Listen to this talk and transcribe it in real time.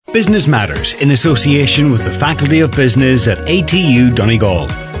Business Matters in association with the Faculty of Business at ATU Donegal.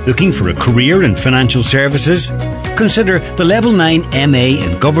 Looking for a career in financial services? Consider the Level 9 MA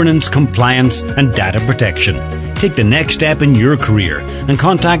in Governance, Compliance and Data Protection. Take the next step in your career and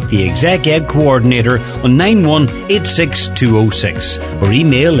contact the Exec Ed Coordinator on 9186206 or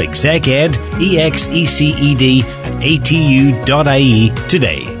email execed, execed at atu.ie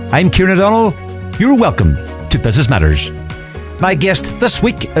today. I'm Kieran O'Donnell. You're welcome to Business Matters. My guest this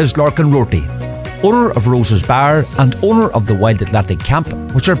week is Lorcan Rorty, owner of Rose's Bar and owner of the Wild Atlantic Camp,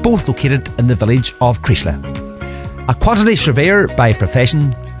 which are both located in the village of Creeslough. A quantity surveyor by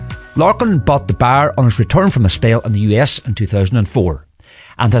profession, Lorcan bought the bar on his return from a spell in the US in 2004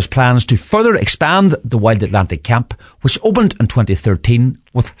 and has plans to further expand the Wild Atlantic Camp, which opened in 2013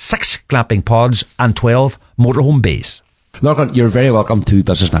 with 6 glamping pods and 12 motorhome bays. Lorcan, you're very welcome to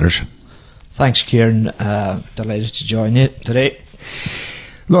Business Matters. Thanks, Kieran. Delighted to join you today.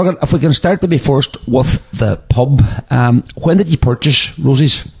 Lorcan, if we can start maybe first with the pub. When did you purchase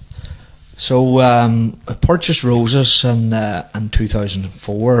Rosie's? So I purchased Roses in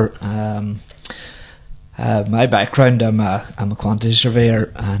 2004. My background, I'm a quantity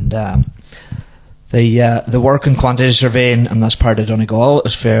surveyor, and the work in quantity surveying in this part of Donegal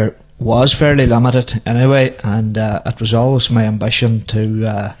was fairly limited anyway, and it was always my ambition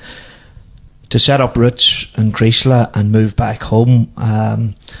to set up roots in Creeslough and move back home.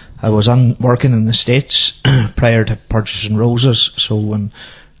 I was working in the States prior to purchasing Roses, so in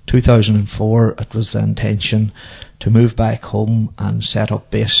 2004 it was the intention to move back home and set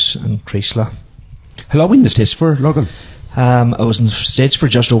up base in Creeslough. How long were you in the States for, Lorcan? I was in the States for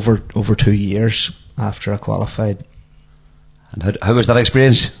just over 2 years after I qualified. And how was that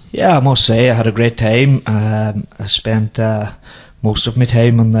experience? Yeah, I must say I had a great time. I spent most of my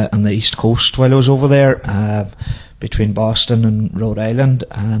time on the East Coast while I was over there, between Boston and Rhode Island,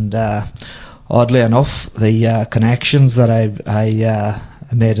 and oddly enough, the connections that I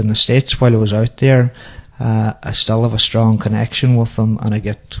made in the States while I was out there, I still have a strong connection with them, and I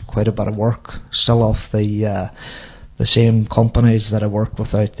get quite a bit of work still off the same companies that I worked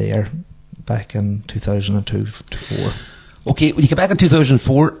with out there back in 2002-2004. Okay, when you came back in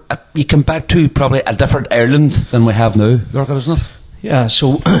 2004, you came back to probably a different Ireland than we have now, Lorcan, isn't it? Yeah,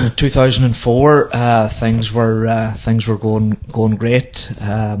 so 2004, things were going great.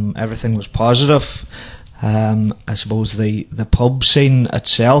 Everything was positive. I suppose the pub scene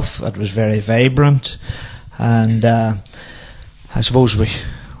itself, it was very vibrant, and I suppose we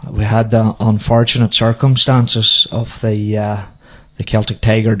had the unfortunate circumstances of the Celtic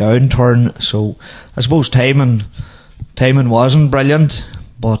Tiger downturn. So I suppose timing wasn't brilliant,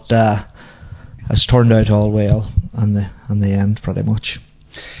 but it's turned out all well in the end, pretty much.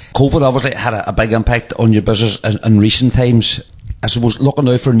 COVID obviously had a big impact on your business in recent times. I suppose looking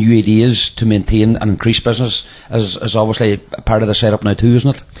out for new ideas to maintain and increase business is obviously a part of the setup now too,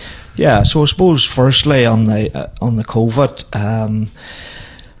 isn't it? Yeah, so I suppose firstly on the COVID,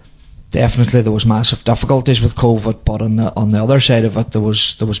 definitely there was massive difficulties with COVID, but on the other side of it there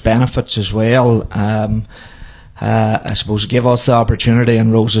was benefits as well. I suppose it gave us the opportunity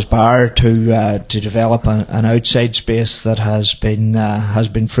in Rose's Bar to develop an outside space that has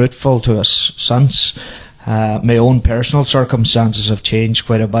been fruitful to us since. My own personal circumstances have changed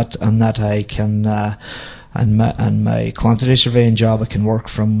quite a bit, and that I can, in my quantity surveying job, I can work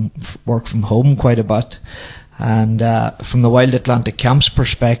from home quite a bit. And from the Wild Atlantic Camp's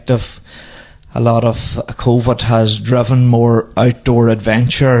perspective, a lot of COVID has driven more outdoor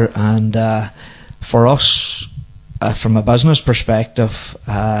adventure, and for us, from a business perspective,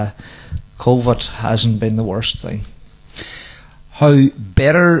 COVID hasn't been the worst thing. How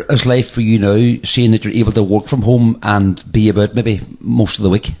better is life for you now, seeing that you're able to work from home and be about maybe most of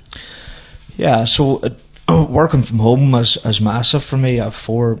the week? Yeah, so working from home is massive for me. I have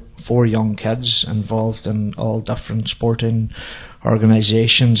four young kids involved in all different sporting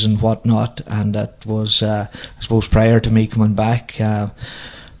organisations and whatnot, and it was, I suppose, prior to me coming back,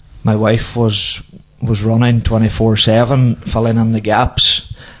 my wife was running 24/7, filling in the gaps.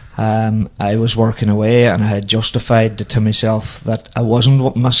 I was working away, and I had justified to myself that I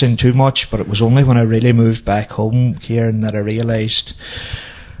wasn't missing too much, but it was only when I really moved back home, Kieran, that I realised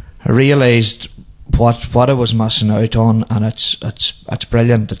what I was missing out on, and it's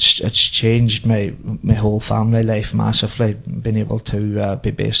brilliant. It's changed my whole family life massively, being able to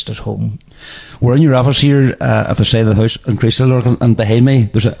be based at home. We're in your office here at the side of the house in Creeslough, and behind me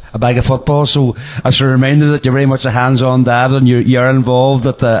there's a bag of football, so it's a reminder that you're very much a hands-on dad, and you're involved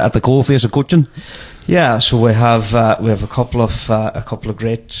at the coalface of coaching. Yeah, so we have a couple of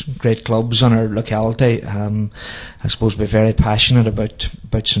great clubs in our locality. I suppose we're very passionate about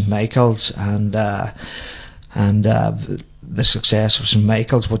St Michael's and the success of St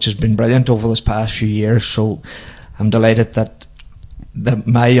Michael's, which has been brilliant over this past few years. So I'm delighted that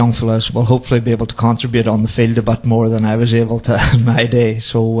my young fellas will hopefully be able to contribute on the field a bit more than I was able to in my day.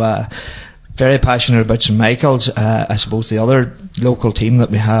 So very passionate about St Michael's. I suppose the other local team that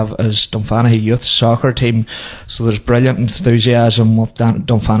we have is Dunfanaghy Youth Soccer Team. So there's brilliant enthusiasm with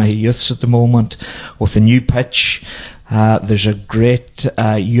Dunfanaghy Youths at the moment with the new pitch. There's a great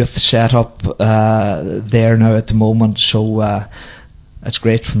youth setup there now at the moment, so it's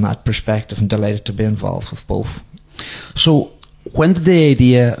great from that perspective, and delighted to be involved with both. So when did the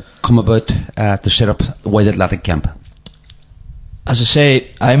idea come about to set up the Wild Athletic Camp? As I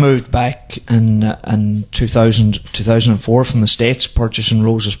say, I moved back in 2004 from the States, purchasing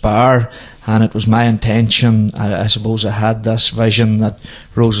Roses Bar, and it was my intention, I suppose I had this vision that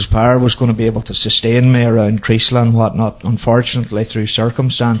Roses Bar was going to be able to sustain me around Creasla and whatnot. Unfortunately, through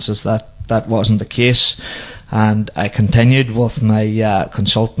circumstances, that wasn't the case, and I continued with my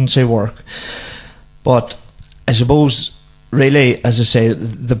consultancy work. But I suppose, really, as I say,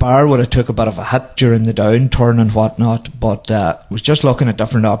 the bar would have took a bit of a hit during the downturn and whatnot, but was just looking at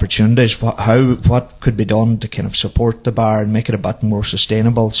different opportunities, what could be done to kind of support the bar and make it a bit more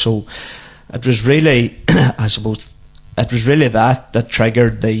sustainable. So it was really, I suppose, it was really that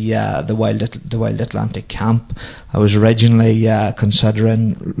triggered the Wild Atlantic Camp. I was originally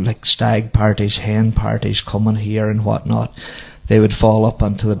considering like stag parties, hen parties coming here and whatnot. They would fall up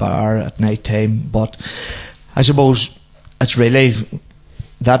onto the bar at night time, but I suppose it's really,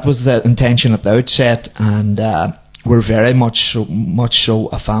 that was the intention at the outset, and we're very much so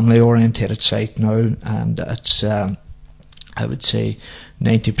a family orientated site now, and it's I would say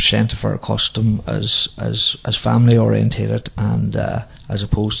 90% of our custom is family orientated, and as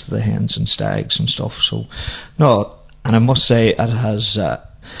opposed to the hens and stags and stuff. So no, and I must say it has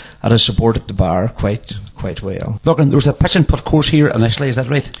supported the bar quite well. Look, there was a pitch and putt course here initially, is that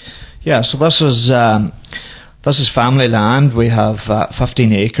right? Yeah, so this is family land. We have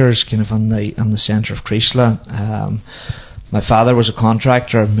 15 acres kind of in the centre of Creasla. My father was a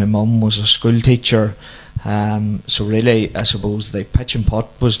contractor, my mum was a school teacher. So really, I suppose the pitch and putt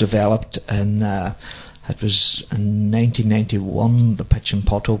was developed it was in 1991 the pitch and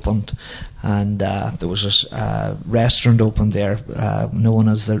putt opened, and there was a restaurant opened there known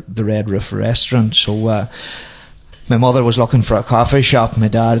as the Red Roof Restaurant. So my mother was looking for a coffee shop. My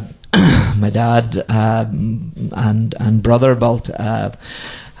dad and brother built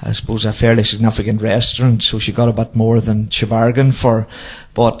I suppose a fairly significant restaurant, so she got a bit more than she bargained for,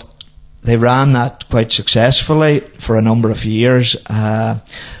 but they ran that quite successfully for a number of years.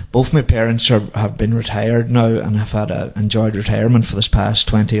 Both my parents have been retired now and have had enjoyed retirement for this past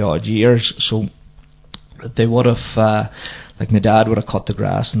 20 odd years, so they would have like my dad would have cut the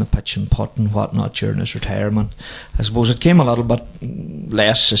grass and the pitch and putt and whatnot during his retirement. I suppose it came a little bit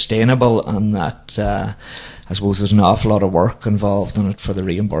less sustainable, and that I suppose there's an awful lot of work involved in it for the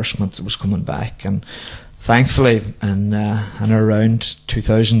reimbursement that was coming back. And thankfully, in around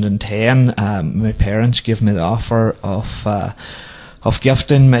 2010, my parents gave me the offer of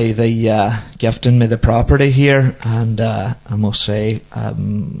gifting me the property here, and I must say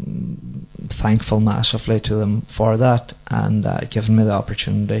I'm thankful massively to them for that, and giving me the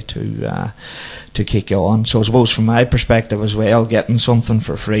opportunity to kick on. So I suppose from my perspective as well, getting something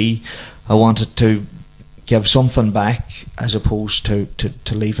for free, I wanted to give something back as opposed to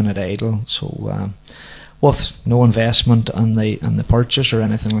leaving it idle. So with no investment on the purchase or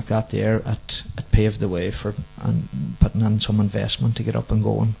anything like that there, it paved the way for putting in some investment to get up and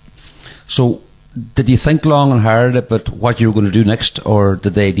going. So did you think long and hard about what you were going to do next, or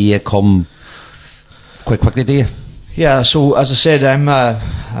did the idea come quite quickly to you? Yeah, so as I said, I'm a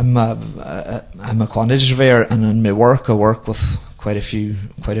quantity surveyor, and in my work I work with quite a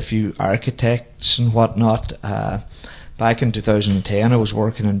few architects and whatnot. Back in 2010, I was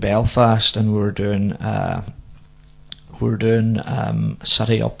working in Belfast, and we were doing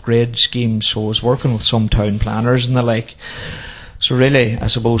city upgrade schemes. So I was working with some town planners and the like. So really, I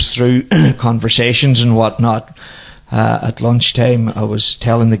suppose through conversations and whatnot, at lunchtime, I was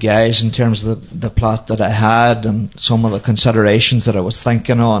telling the guys in terms of the plot that I had and some of the considerations that I was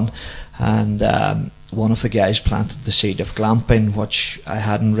thinking on, and one of the guys planted the seed of glamping, which I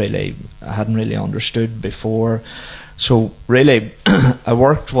hadn't really understood before. So really, I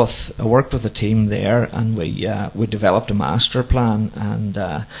worked with a team there, and we developed a master plan, and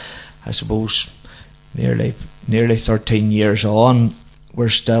I suppose nearly 13 years on, we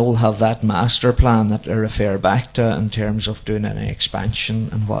still have that master plan that I refer back to in terms of doing any expansion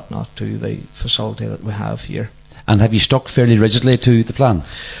and whatnot to the facility that we have here. And have you stuck fairly rigidly to the plan?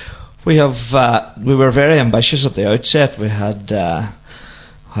 We have. We were very ambitious at the outset. We had a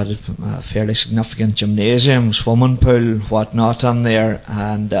fairly significant gymnasium, swimming pool, whatnot on there,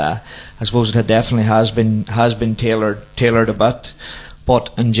 and I suppose it definitely has been tailored a bit.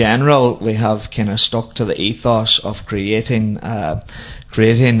 But in general, we have kind of stuck to the ethos of creating a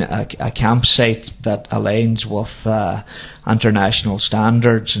campsite that aligns with international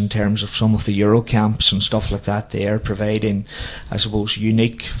standards in terms of some of the Euro camps and stuff like that. They are providing, I suppose,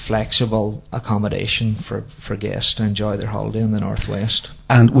 unique, flexible accommodation for guests to enjoy their holiday in the Northwest.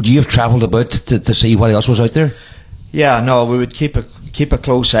 And would you have travelled about to see what else was out there? Yeah, no, we would keep a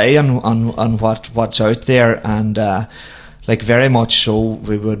close eye on what's out there, and very much so,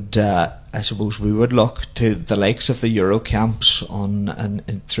 we would. I suppose we would look to the likes of the Euro camps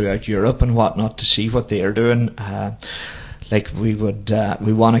and throughout Europe and whatnot to see what they're doing. We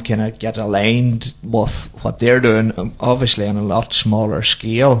want to kind of get aligned with what they're doing, obviously on a lot smaller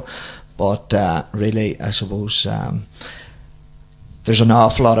scale, but really, I suppose there's an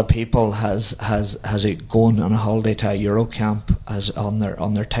awful lot of people has it going on a holiday to a Euro camp as on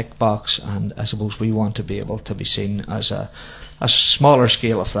their tick box, and I suppose we want to be able to be seen as a smaller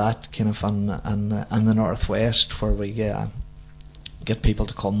scale of that, kind of in the Northwest, where we get people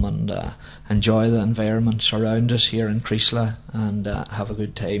to come and enjoy the environments around us here in Creeslough and have a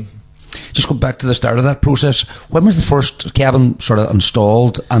good time. Just go back to the start of that process. When was the first cabin sort of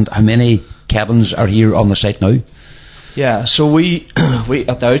installed, and how many cabins are here on the site now? Yeah, so we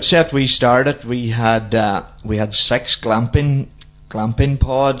at the outset we started. We had 6 glamping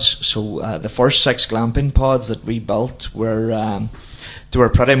pods. So the first 6 glamping pods that we built were they were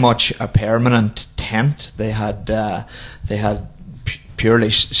pretty much a permanent tent. They had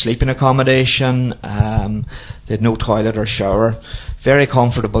purely sleeping accommodation. They had no toilet or shower. Very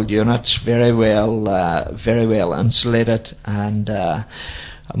comfortable units, very well insulated, and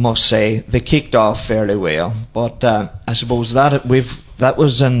I must say they kicked off fairly well. But I suppose that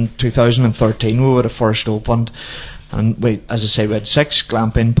was in 2013 we would have first opened. And we had 6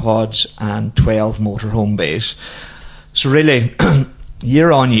 glamping pods and 12 motorhome bays. So really,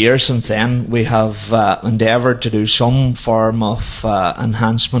 year on year since then, we have endeavoured to do some form of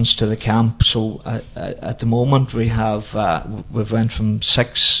enhancements to the camp. So at the moment, we've went from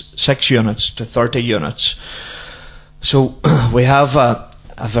 6 units to 30 units. So we have a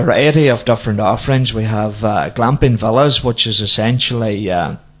variety of different offerings. We have glamping villas, which is essentially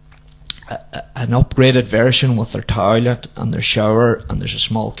an upgraded version with their toilet and their shower, and there's a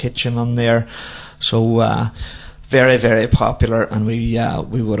small kitchen on there. So very, very popular, and we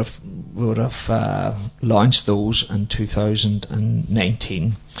would have launched those in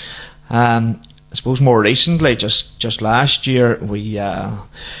 2019. I suppose more recently, just last year, we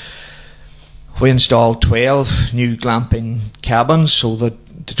installed 12 new glamping cabins. So the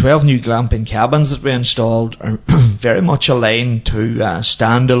 12 new glamping cabins that we installed are very much aligned to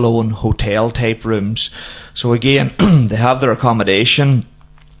standalone hotel type rooms. So again, they have their accommodation,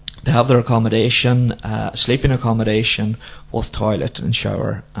 sleeping accommodation with toilet and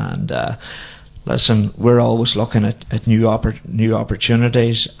shower. And listen, we're always looking at new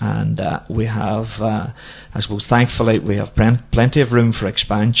opportunities, and we have, I suppose, thankfully, we have plenty of room for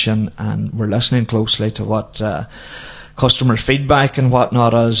expansion, and we're listening closely to what customer feedback and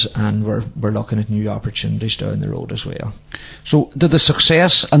whatnot is, and we're looking at new opportunities down the road as well. So did the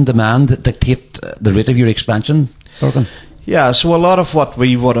success and demand dictate the rate of your expansion, Lorcan? Yeah, so a lot of what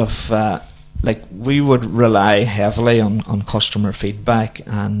we would have, we would rely heavily on customer feedback,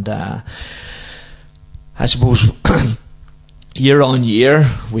 and I suppose year on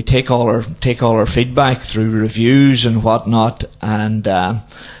year we take all our feedback through reviews and whatnot, and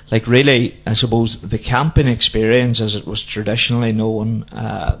really, I suppose the camping experience, as it was traditionally known,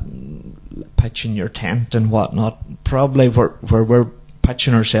 pitching your tent and whatnot, probably where we're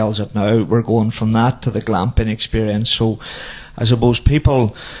pitching ourselves at now, we're going from that to the glamping experience. So I suppose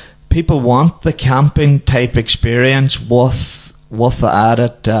people want the camping type experience with the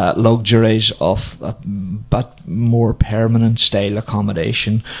added luxuries of a bit more permanent style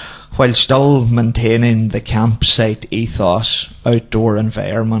accommodation, while still maintaining the campsite ethos, outdoor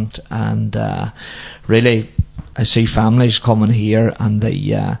environment, and really, I see families coming here, and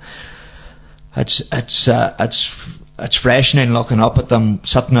it's freshening looking up at them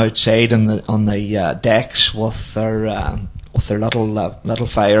sitting outside on the decks with their little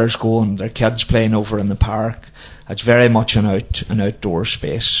fires going, their kids playing over in the park. It's very much an outdoor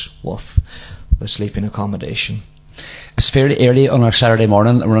space with the sleeping accommodation. It's fairly early on a Saturday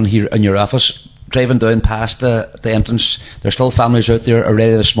morning, and we're in here in your office. Driving down past the entrance, there's still families out there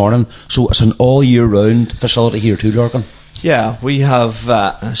already this morning. So it's an all year round facility here too, Lorcan. Yeah, we have.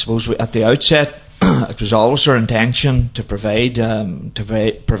 I suppose at the outset, it was always our intention to provide an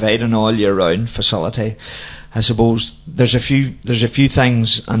all year round facility. I suppose there's a few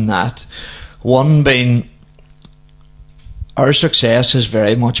things in that. One being, our success has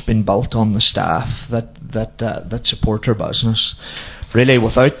very much been built on the staff that support our business. Really,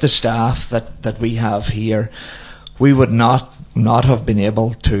 without the staff that we have here, we would not have been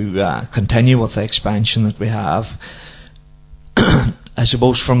able to continue with the expansion that we have. I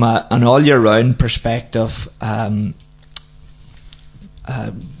suppose from an all-year-round perspective, having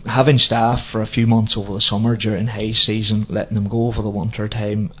staff for a few months over the summer during hay season, letting them go over the winter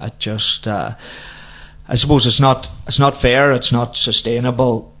time, it just, I suppose it's not fair, it's not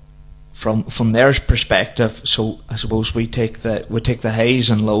sustainable from their perspective. So I suppose we take the highs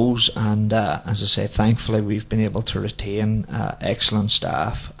and lows, and as I say, thankfully we've been able to retain excellent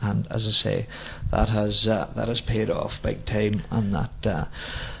staff, and as I say, that has paid off big time, and that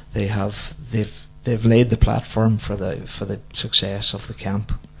they've laid the platform for the success of the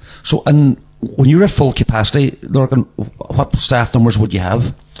camp. So, and when you're at full capacity, Lorcan, what staff numbers would you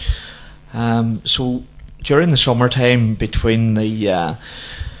have? So during the summertime, between the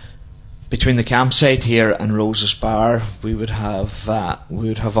campsite here and Rose's Bar, we would have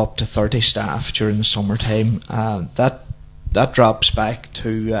up to 30 staff during the summertime. That drops back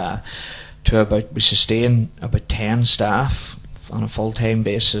to about, we sustain about 10 staff on a full-time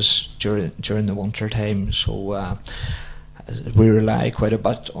basis during the winter time. So we rely quite a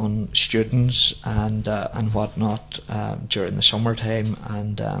bit on students and whatnot during the summertime,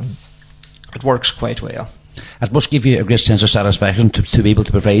 and it works quite well. It must give you a great sense of satisfaction to be able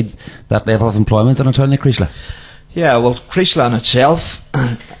to provide that level of employment in a town like Creeslough. Yeah, well, Creeslough in itself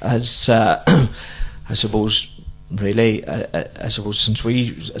has, I suppose, really, I suppose since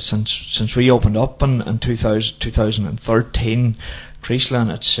we opened up in 2013, Creeslough in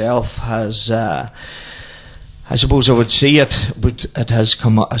itself has, I suppose I would see it has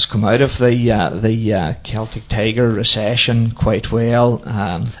come out of the Celtic Tiger recession quite well.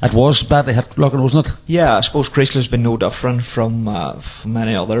 It was badly hit, Lorcan, wasn't it? Yeah, I suppose Creeslough's been no different from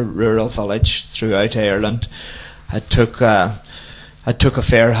any other rural village throughout Ireland. It took a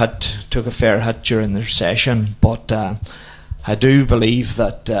fair hit during the recession, but I do believe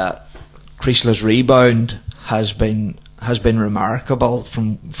that Creeslough's rebound has been remarkable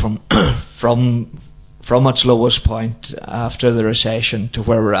from its lowest point after the recession to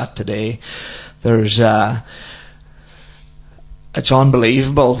where we're at today. It's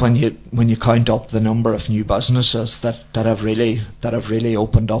unbelievable when you count up the number of new businesses that have really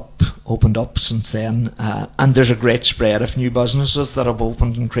opened up since then, and there's a great spread of new businesses that have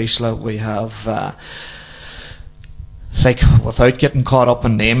opened in Creeslough. We have, without getting caught up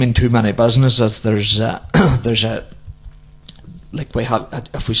in naming too many businesses, there's a we have,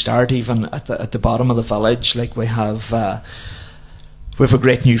 if we start even at the bottom of the village, we have a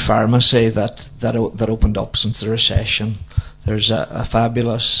great new pharmacy that opened up since the recession. There's a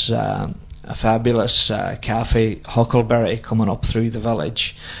fabulous cafe, Huckleberry, coming up through the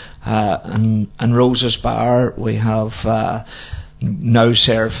village, and Rose's Bar we have now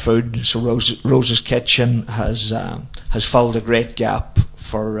serve food. So Rose's Kitchen has filled a great gap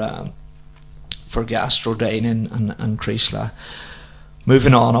for gastro dining in Creeslough.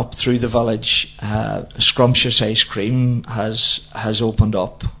 Moving on up through the village, Scrumptious Ice Cream has opened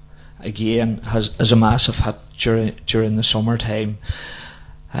up again, has a massive hit during the summertime.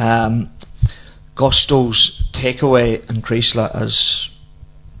 Gusto's Takeaway in Creeslough is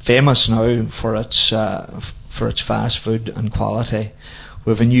famous now for its fast food and quality.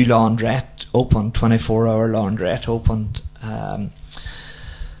 We have a new laundrette opened, 24-hour laundrette opened.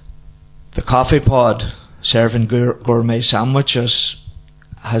 The Coffee Pod, serving gourmet sandwiches,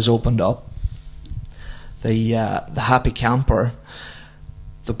 has opened up. The Happy Camper,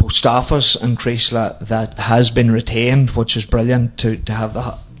 the post office in Creeslough that has been retained, which is brilliant to have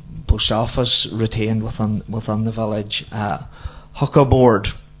the post office retained within the village. Hookah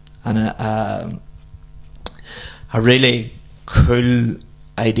Board, and a really cool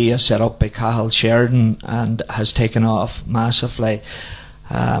idea set up by Cahill Sheridan, and has taken off massively.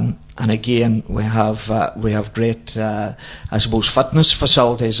 And again, we have great, I suppose, fitness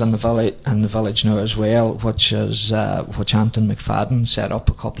facilities in the village now as well, which Anton McFadden set up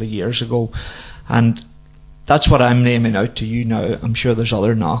a couple of years ago, and that's what I'm naming out to you now. I'm sure there's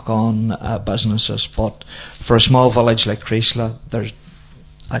other knock-on businesses, but for a small village like Creeslough,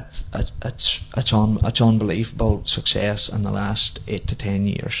 it's unbelievable success in the last 8 to 10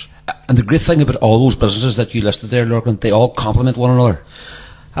 years. And the great thing about all those businesses that you listed there, Lorcan, they all complement one another.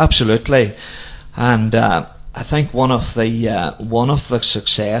 Absolutely, and I think one of the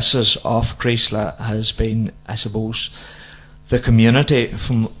successes of Creeslough has been, I suppose, the community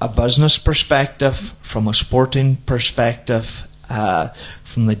from a business perspective, from a sporting perspective,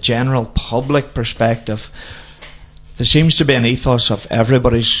 from the general public perspective. There seems to be an ethos of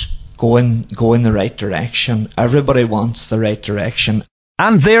everybody's going the right direction. Everybody wants the right direction.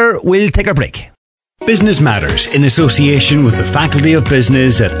 And there we'll take a break. Business Matters in association with the Faculty of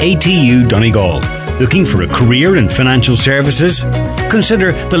Business at ATU Donegal. Looking for a career in financial services?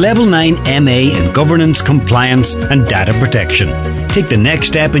 Consider the Level 9 MA in Governance, Compliance and Data Protection. Take the next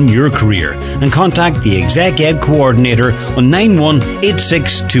step in your career and contact the Exec Ed Coordinator on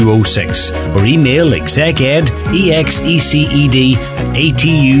 9186206 or email execed, execed at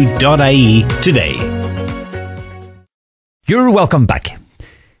atu.ie today. You're welcome back.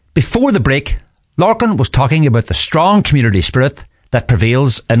 Before the break, Lorcan was talking about the strong community spirit that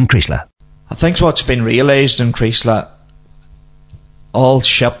prevails in Creeslough. I think what's been realised in Creeslough, all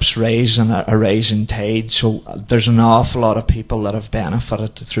ships rise in a rising tide, so there's an awful lot of people that have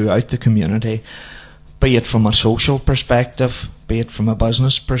benefited throughout the community, be it from a social perspective, be it from a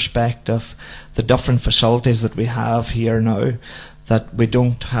business perspective, the different facilities that we have here now, that we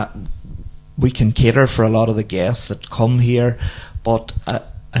don't have. We can cater for a lot of the guests that come here, but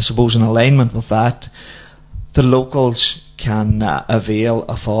I suppose in alignment with that, the locals can avail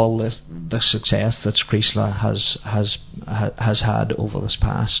of all the success that Creeslough has had over this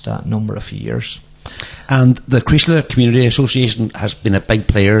past number of years. And the Creeslough Community Association has been a big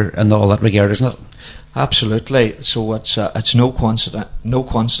player in all that regard, isn't it? Absolutely. So it's no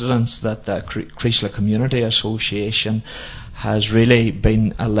coincidence that the Creeslough Community Association has really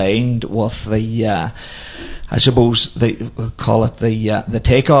been aligned with the I suppose they call it the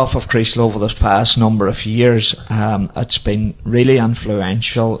takeoff of Creeslough over this past number of years. It's been really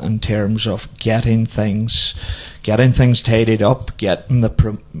influential in terms of getting things tidied up, getting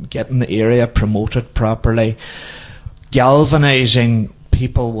the area promoted properly, galvanising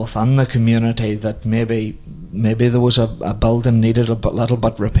people within the community that maybe there was a building needed a little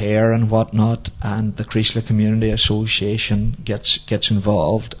bit repair and whatnot, and the Creeslough Community Association gets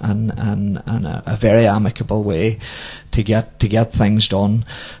involved in a very amicable way to get things done.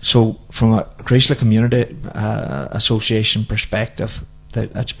 So from a Creeslough Community Association perspective,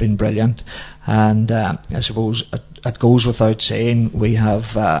 it's been brilliant, and I suppose it goes without saying we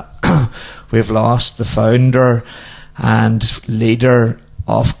have we've lost the founder and leader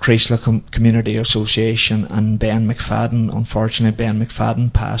of Creeslough Community Association, and Ben McFadden. Unfortunately, Ben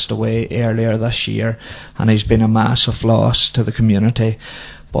McFadden passed away earlier this year, and he's been a massive loss to the community.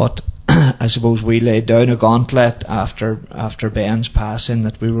 But I suppose we laid down a gauntlet after Ben's passing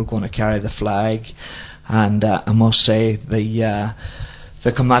that we were going to carry the flag, and I must say the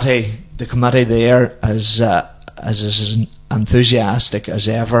committee there is as enthusiastic as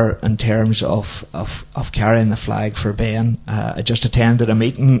ever in terms of carrying the flag for Ben. I just attended a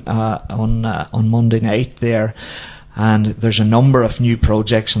meeting on Monday night there, and there's a number of new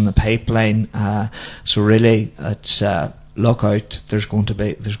projects in the pipeline. So really, it's look out. There's going to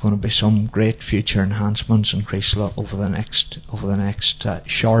be some great future enhancements in Creeslough over the next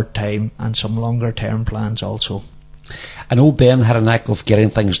short time, and some longer term plans also. I know Ben had a knack of getting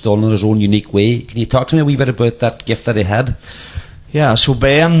things done in his own unique way. Can you talk to me a wee bit about that gift that he had? Yeah, so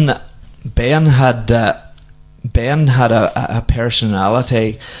Ben had a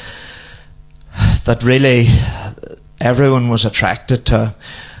personality that really everyone was attracted to.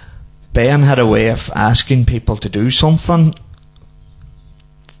 Ben had a way of asking people to do something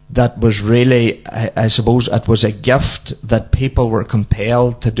that was really, I suppose, it was a gift that people were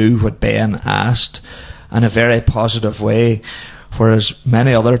compelled to do what Ben asked in a very positive way, whereas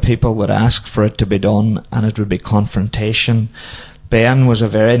many other people would ask for it to be done and it would be confrontation. Ben was a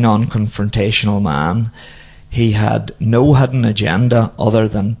very non-confrontational man. He had no hidden agenda other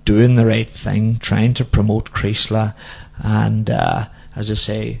than doing the right thing, trying to promote Creeslough, and as I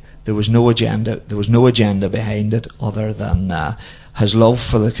say, there was no agenda behind it other than his love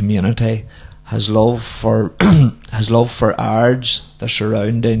for the community, his love for Ards, the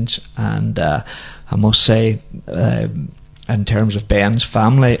surroundings, and I must say, in terms of Ben's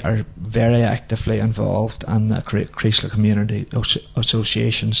family, are very actively involved in the Creeslough Community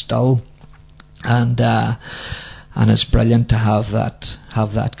Association still, and it's brilliant to have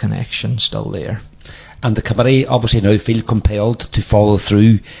that connection still there. And the committee obviously now feel compelled to follow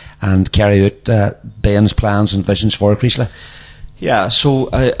through and carry out Ben's plans and visions for Creeslough. Yeah, so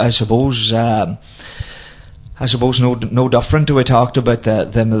I suppose no different to we talked about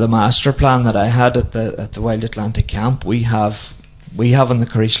the master plan that I had at the Wild Atlantic Camp. We have in the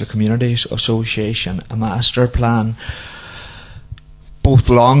Carlisle Community Association a master plan, both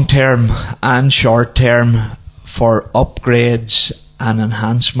long term and short term, for upgrades and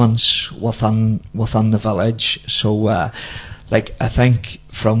enhancements within the village. So, I think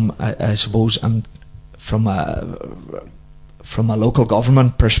from a local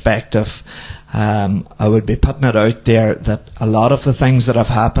government perspective, I would be putting it out there that a lot of the things that have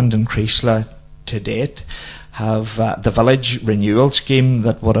happened in Creeslough to date have the village renewal scheme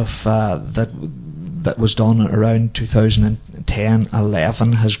that would have that was done around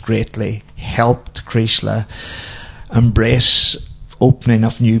 2010-11 has greatly helped Creeslough embrace opening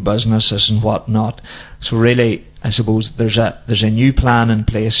of new businesses and whatnot. So really, I suppose there's a new plan in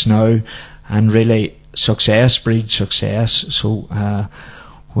place now, and really success breeds success. So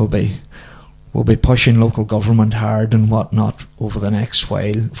we'll be pushing local government hard and whatnot over the next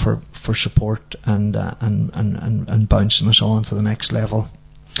while for support and bouncing us on to the next level.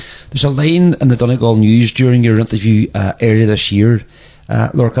 There's a line in the Donegal News during your interview earlier this year,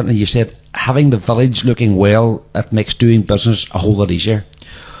 Lorcan, and you said, having the village looking well, it makes doing business a whole lot easier.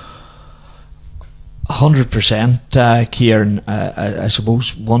 100%, Kieran. I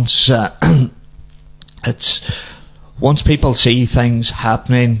suppose once once people see things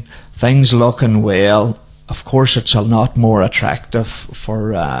happening, things looking well, of course it's a lot more attractive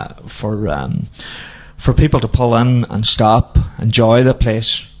for people to pull in and stop, enjoy the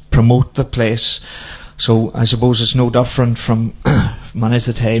place, promote the place. So I suppose it's no different from many's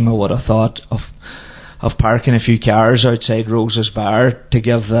the time I would have thought of parking a few cars outside Rose's Bar to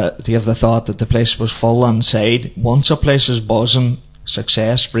give the thought that the place was full inside. Once a place is buzzing,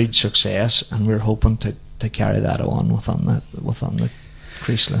 success breeds success, and we're hoping to carry that on within the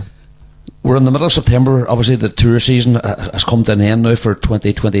Creeslough. We're in the middle of September. Obviously the tour season has come to an end now for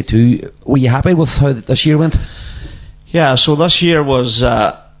 2022. Were you happy with how this year went? Yeah, so this year was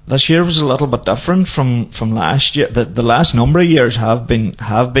a little bit different from last year. The last number of years have been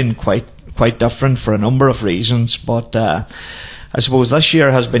quite different for a number of reasons, but I suppose this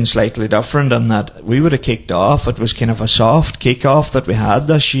year has been slightly different in that we would have kicked off. It was kind of a soft kick-off that we had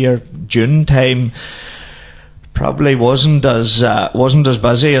this year. June time probably wasn't as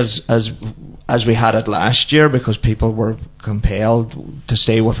busy as we had it last year, because people were compelled to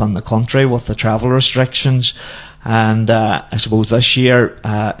stay within the country with the travel restrictions. And I suppose this year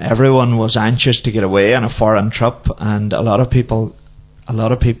everyone was anxious to get away on a foreign trip, and a lot of people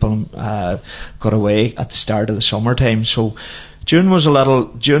got away at the start of the summertime. So June was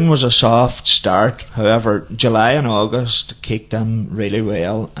a soft start. However, July and August kicked in really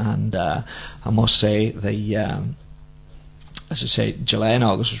well, and I must say July and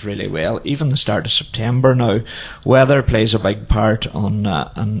August was really well. Even the start of September now, weather plays a big part on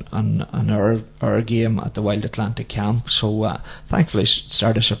our game at the Wild Atlantic Camp. So thankfully,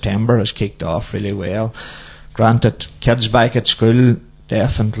 start of September has kicked off really well. Granted, kids back at school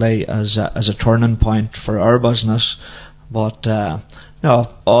definitely as a turning point for our business, but no,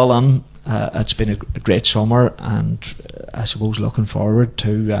 all in, it's been a great summer, and I suppose looking forward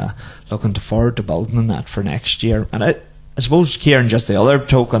to building on that for next year. And I suppose, Kieran, just the other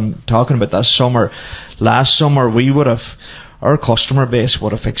token, talking about this summer, last summer our customer base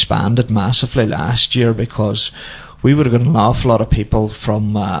would have expanded massively last year, because we would have got an awful lot of people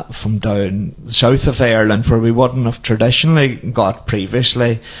from down south of Ireland, where we wouldn't have traditionally got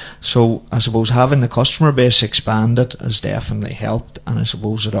previously. So I suppose having the customer base expanded has definitely helped, and I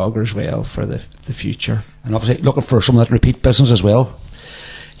suppose it augurs well for the future. And obviously looking for some of that repeat business as well.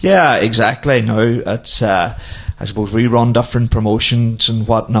 Yeah, exactly. Now it's I suppose we run different promotions and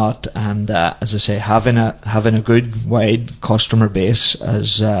whatnot, and as I say, having a good wide customer base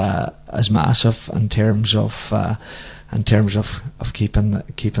is massive in terms of keeping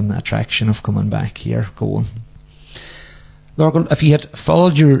the attraction of coming back here going. Lorcan, if you had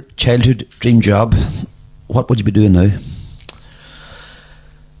followed your childhood dream job, what would you be doing now?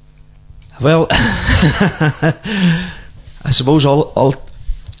 Well, I suppose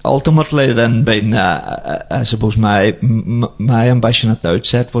ultimately, then, being I suppose my ambition at the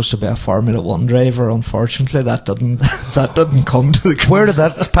outset was to be a Formula 1 driver. Unfortunately, that didn't come to the. Where did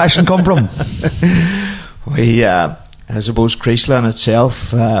that passion come from? We, I suppose, Creeslough in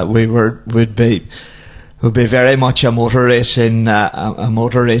itself, would be very much a motor racing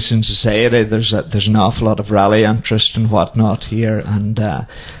society. There's an awful lot of rally interest and whatnot here, and I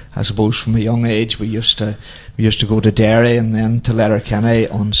suppose from a young age we used to go to Derry and then to Letterkenny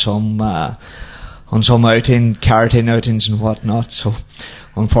on some karting outings and whatnot. So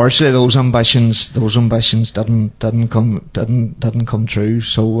unfortunately, those ambitions didn't come true.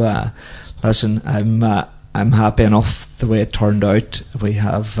 So listen, I'm happy enough the way it turned out. We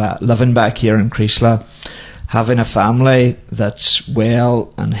have living back here in Creeslough, having a family that's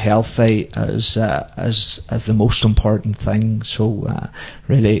well and healthy as the most important thing. So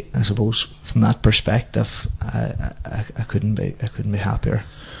really, I suppose from that perspective, I couldn't be happier.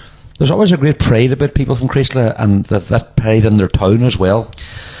 There's always a great pride about people from Creeslough, and that pride in their town as well.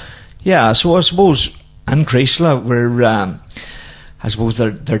 Yeah, so I suppose in Creeslough we're, I suppose there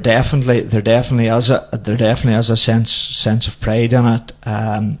definitely is a sense of pride in it.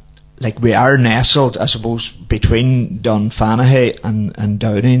 Like we are nestled, I suppose, between Dunfanaghy and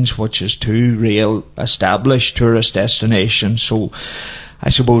Downings, which is two real established tourist destinations. So I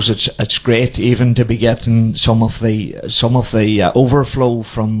suppose it's great even to be getting some of the overflow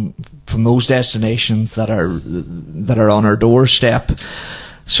from those destinations that are on our doorstep.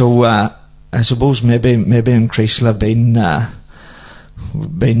 So I suppose maybe in Creeslough been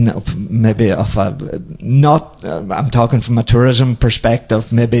maybe of a not. I'm talking from a tourism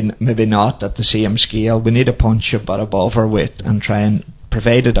perspective. Maybe not at the same scale. We need to punch a bit above our weight and try and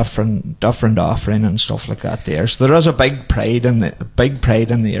provide a different offering and stuff like that there. So there is a big pride in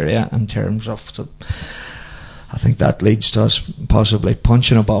the area in terms of. So I think that leads to us possibly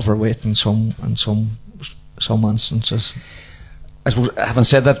punching above our weight in some instances. I suppose, having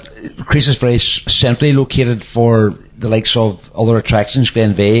said that, Crease is very centrally located for the likes of other attractions: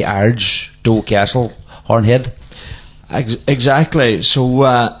 Glenveigh, Ards, Doe Castle, Hornhead. Exactly. So,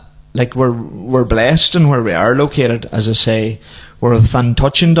 like we're blessed in where we are located. As I say, we're within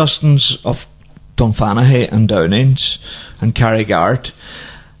touching distance of Dunfanaghy and Downings and Carrigart.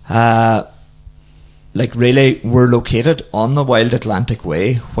 Like really, we're located on the Wild Atlantic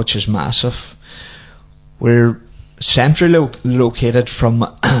Way, which is massive. We're centrally located from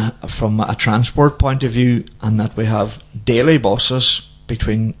a transport point of view, and that we have daily buses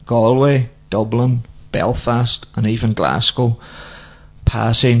between Galway, Dublin, Belfast and even Glasgow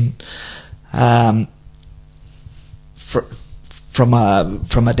passing. From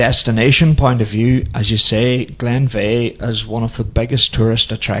a destination point of view, as you say, Glenveigh is one of the biggest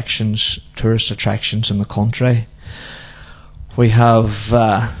tourist attractions in the country. We have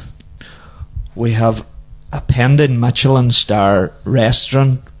a pending Michelin star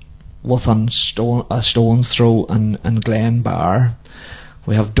restaurant within a stone's throw in Glen Bar.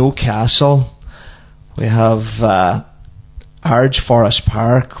 We have Doe Castle. We have Ards Forest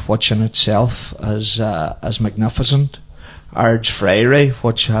Park, which in itself is magnificent. Ards Friary,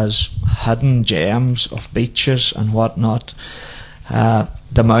 which has hidden gems of beaches and whatnot.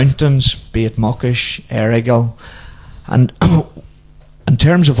 The mountains, be it Muckish, Errigal, and in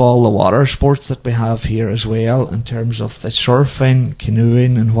terms of all the water sports that we have here as well, in terms of the surfing,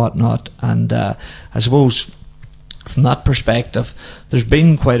 canoeing and whatnot, and I suppose from that perspective there's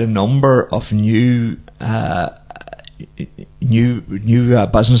been quite a number of new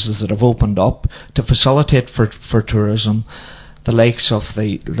businesses that have opened up to facilitate for tourism, the likes of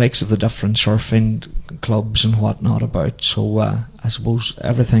the different surfing clubs and whatnot about. So I suppose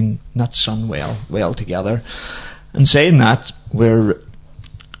everything knits on well together. And saying that,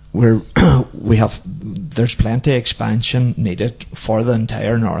 there's plenty of expansion needed for the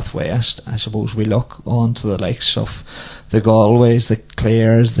entire Northwest. I suppose we look on to the likes of the Galways, the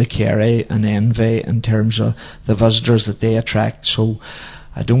Clares, the Kerry and Envy in terms of the visitors that they attract. So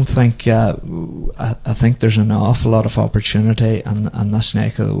I don't think I think there's an awful lot of opportunity in this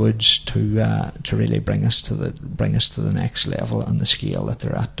neck of the woods to really bring us to the next level and the scale that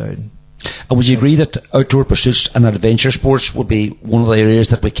they're at down. And would you agree that outdoor pursuits and adventure sports would be one of the areas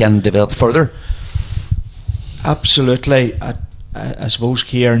that we can develop further? Absolutely. I suppose,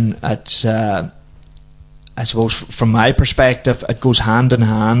 Kieran, it's I suppose from my perspective, it goes hand in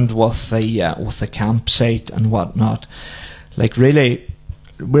hand with the campsite and whatnot. Like really,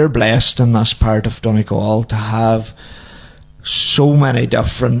 we're blessed in this part of Donegal to have so many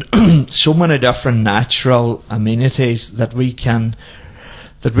different natural amenities that we can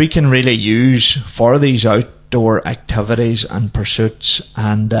really use for these outdoor activities and pursuits,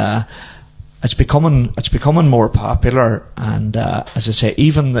 and it's becoming more popular. And as I say,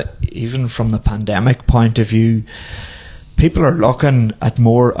 even from the pandemic point of view, people are looking at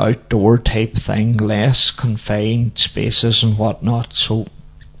more outdoor type thing, less confined spaces and whatnot. So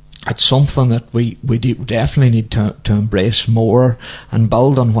it's something that we definitely need to embrace more and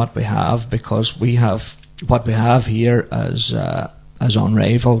build on what we have, because what we have here is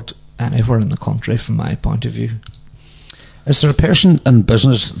unrivalled anywhere in the country from my point of view. Is there a person in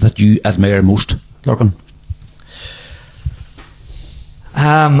business that you admire most? Lorcan?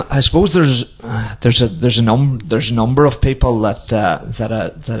 I suppose there's a number of people that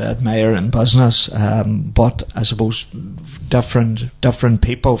I admire in business, but I suppose different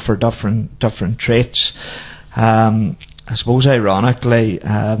people for different traits. I suppose ironically,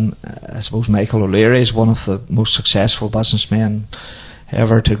 I suppose Michael O'Leary is one of the most successful businessmen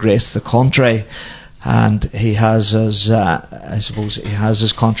ever to grace the country. And he has his, I suppose, he has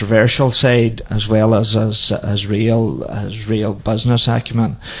his controversial side as well as his real business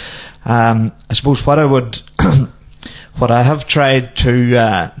acumen. I suppose what I have tried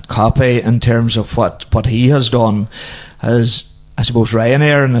to copy in terms of what he has done is, I suppose,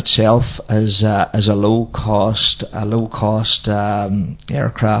 Ryanair in itself is a low cost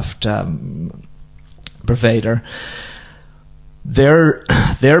aircraft provider.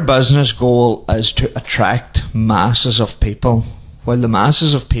 Their business goal is to attract masses of people. While the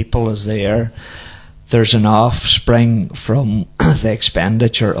masses of people is there's an offspring from the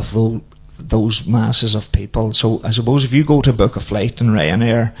expenditure of those masses of people. So I suppose if you go to book a flight in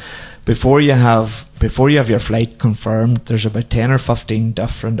Ryanair, before you have your flight confirmed, there's about 10 or 15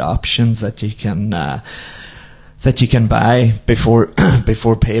 different options that you can buy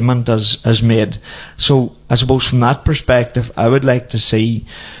before payment is made. So I suppose from that perspective, I would like to see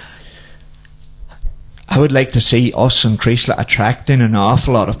us in Creeslough attracting an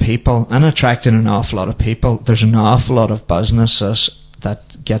awful lot of people, there's an awful lot of businesses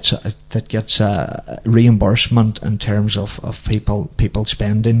that gets a reimbursement in terms of people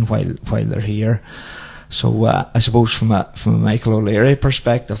spending while they're here. So I suppose from a Michael O'Leary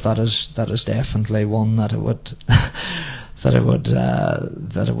perspective, that is definitely one that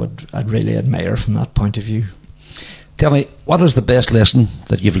I'd really admire from that point of view. Tell me, what is the best lesson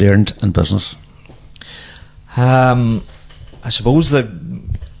that you've learned in business? I suppose the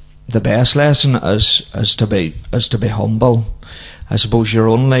best lesson is to be humble. I suppose you're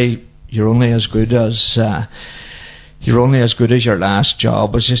only as good as your last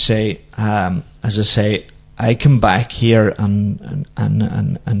job, as you say. As I say, I came back here in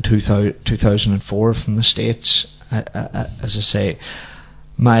 2004 from the States. As I say,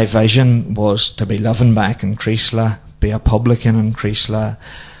 my vision was to be living back in Creeslough, be a publican in Creeslough,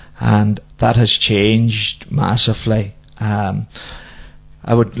 and that has changed massively. I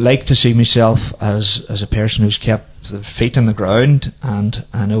would like to see myself as a person who's kept the feet on the ground, and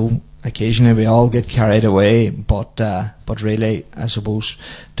I know occasionally we all get carried away, but really, I suppose,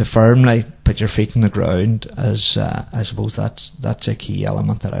 to firmly put your feet on the ground is, I suppose that's a key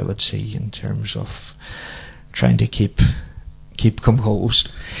element that I would see in terms of trying to keep composed.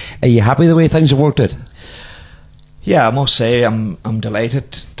 Are you happy the way things have worked out? Yeah, I must say I'm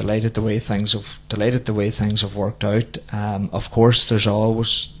delighted the way things have worked out. Of course, there's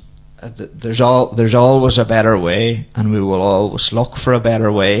always a better way, and we will always look for a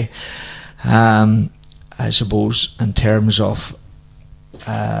better way. I suppose in terms of,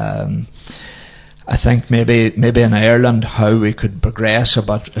 I think maybe in Ireland how we could progress,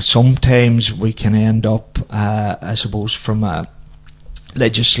 but sometimes we can end up, I suppose, from a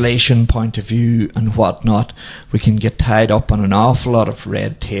legislation point of view and whatnot, we can get tied up on an awful lot of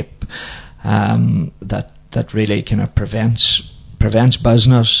red tape that really kind of prevents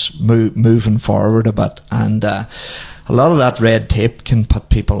business moving forward a bit, and a lot of that red tape can put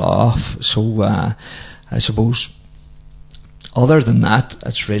people off. So I suppose other than that,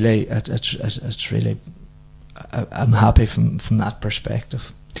 it's really I'm happy from that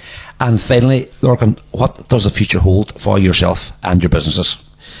perspective. And finally, Lorcan, what does the future hold for yourself and your businesses?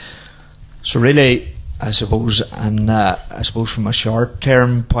 So really, I suppose, and I suppose from a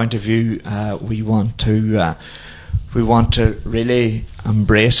short-term point of view, we want to really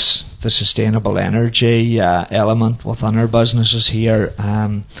embrace the sustainable energy element within our businesses here.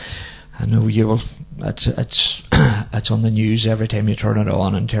 I know you will. It's on the news every time you turn it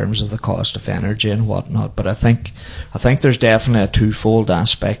on in terms of the cost of energy and whatnot. But I think there's definitely a twofold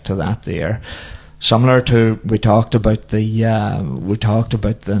aspect to that there. Similar to we talked about the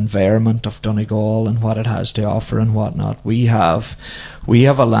environment of Donegal and what it has to offer and whatnot. We have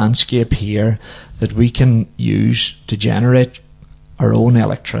a landscape here that we can use to generate our own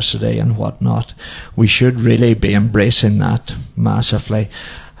electricity and whatnot. We should really be embracing that massively.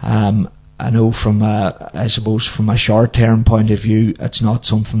 I know from a short-term point of view, it's not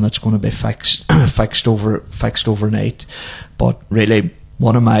something that's going to be fixed overnight. But really,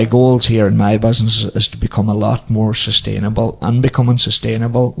 one of my goals here in my business is to become a lot more sustainable, and becoming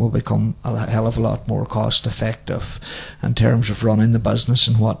sustainable will become a hell of a lot more cost-effective in terms of running the business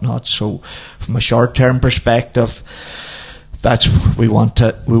and whatnot. So, from a short-term perspective, we want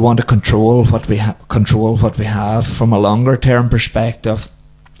to control what we have from a longer term perspective.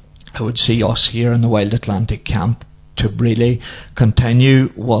 I would see us here in the Wild Atlantic camp to really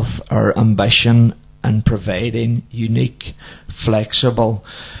continue with our ambition in providing unique, flexible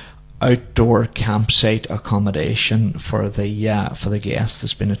outdoor campsite accommodation for the guests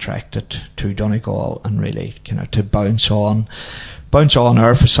that's been attracted to Donegal, and really to bounce on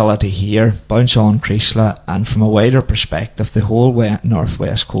our facility here, bounce on Creeslough, and from a wider perspective, the whole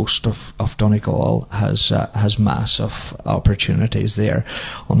northwest coast of Donegal has massive opportunities there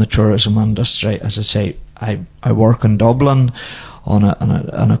on the tourism industry. As I say, I work in Dublin on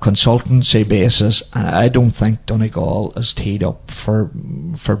a consultancy basis, and I don't think Donegal is teed up for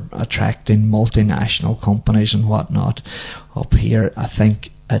attracting multinational companies and whatnot up here. I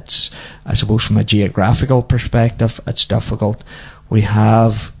think I suppose from a geographical perspective, it's difficult. We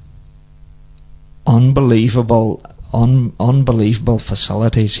have unbelievable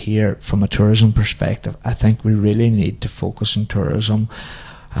facilities here from a tourism perspective. I think we really need to focus on tourism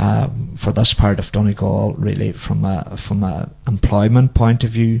for this part of Donegal, really from a employment point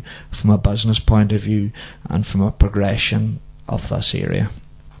of view, from a business point of view, and from a progression of this area.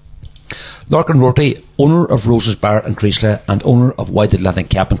 Larkin Rorty, owner of Rose's Bar in Creeslough and owner of Wild Atlantic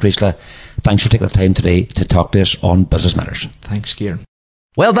Camp in Creeslough, thanks for taking the time today to talk to us on Business Matters. Thanks, Kieran.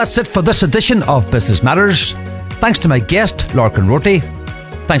 Well, that's it for this edition of Business Matters. Thanks to my guest, Larkin Rorty.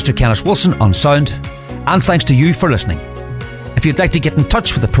 Thanks to Kenneth Wilson on sound. And thanks to you for listening. If you'd like to get in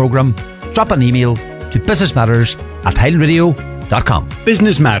touch with the programme, drop an email to businessmatters@highlandradio.com.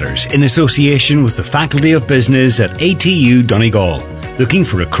 Business Matters in association with the Faculty of Business at ATU Donegal. Looking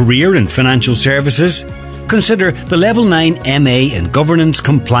for a career in financial services? Consider the Level 9 MA in Governance,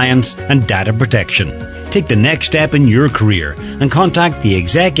 Compliance and Data Protection. Take the next step in your career and contact the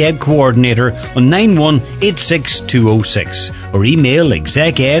Exec Ed Coordinator on 9186206 or email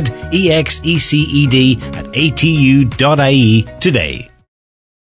execed@atu.ie today.